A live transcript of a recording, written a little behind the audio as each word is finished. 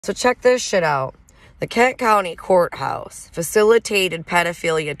So check this shit out. The Kent County Courthouse facilitated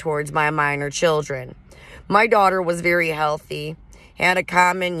pedophilia towards my minor children. My daughter was very healthy, had a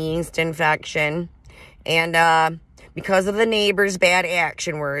common yeast infection, and because of the neighbor's bad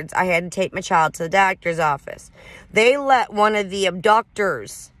action words, I had to take my child to the doctor's office. They let one of the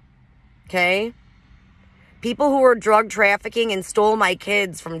abductors, okay, people who were drug trafficking and stole my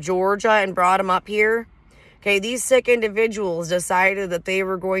kids from Georgia and brought them up here, okay, these sick individuals decided that they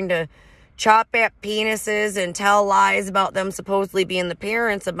were going to chop at penises and tell lies about them supposedly being the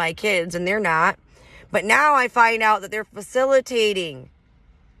parents of my kids, and they're not. But now I find out that they're facilitating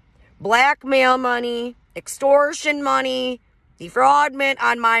blackmail money, extortion money, defraudment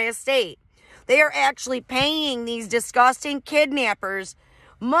on my estate. They are actually paying these disgusting kidnappers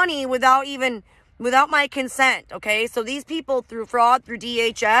money without my consent, okay? So these people, through fraud, through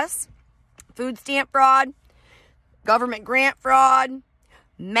DHS, food stamp fraud, government grant fraud,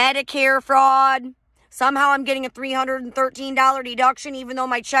 Medicare fraud. Somehow I'm getting a $313 deduction even though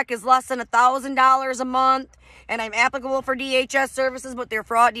my check is less than $1,000 a month and I'm applicable for DHS services, but they're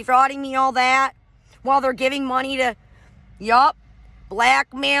defrauding me all that while they're giving money to,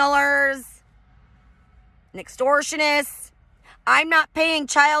 blackmailers and extortionists. I'm not paying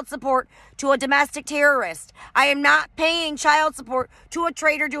child support to a domestic terrorist. I am not paying child support to a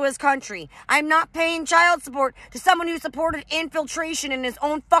traitor to his country. I'm not paying child support to someone who supported infiltration in his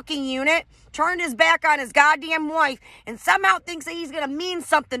own fucking unit, turned his back on his goddamn wife, and somehow thinks that he's going to mean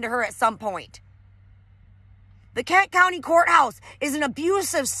something to her at some point. The Kent County Courthouse is an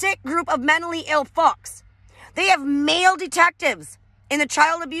abusive, sick group of mentally ill fucks. They have male detectives in the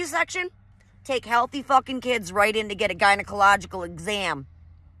child abuse section. Take healthy fucking kids right in to get a gynecological exam.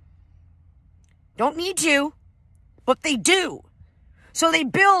 Don't need to, but they do. So they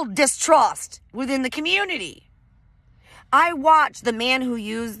build distrust within the community. I watched the man who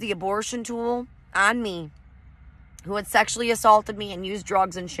used the abortion tool on me, who had sexually assaulted me and used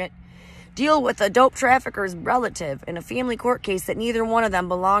drugs and shit, deal with a dope trafficker's relative in a family court case that neither one of them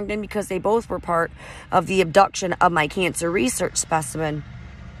belonged in because they both were part of the abduction of my cancer research specimen.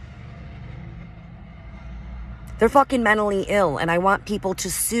 They're fucking mentally ill, and I want people to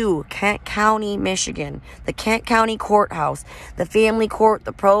sue Kent County, Michigan, the Kent County Courthouse, the family court,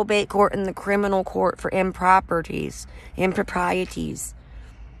 the probate court, and the criminal court for improprieties.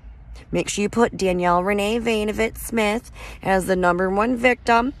 Make sure you put Danielle Renee Vanovitz Smith as the #1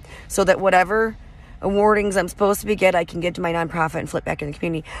 victim so that whatever awardings I'm supposed to be get, I can give to my nonprofit and flip back in the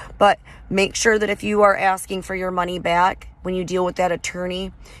community. But make sure that if you are asking for your money back when you deal with that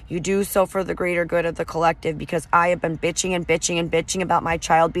attorney, you do so for the greater good of the collective, because I have been bitching and bitching and bitching about my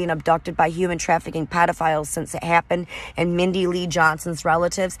child being abducted by human trafficking pedophiles since it happened. And Mindy Lee Johnson's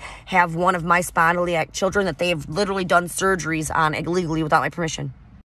relatives have one of my spondyliac children that they have literally done surgeries on illegally without my permission.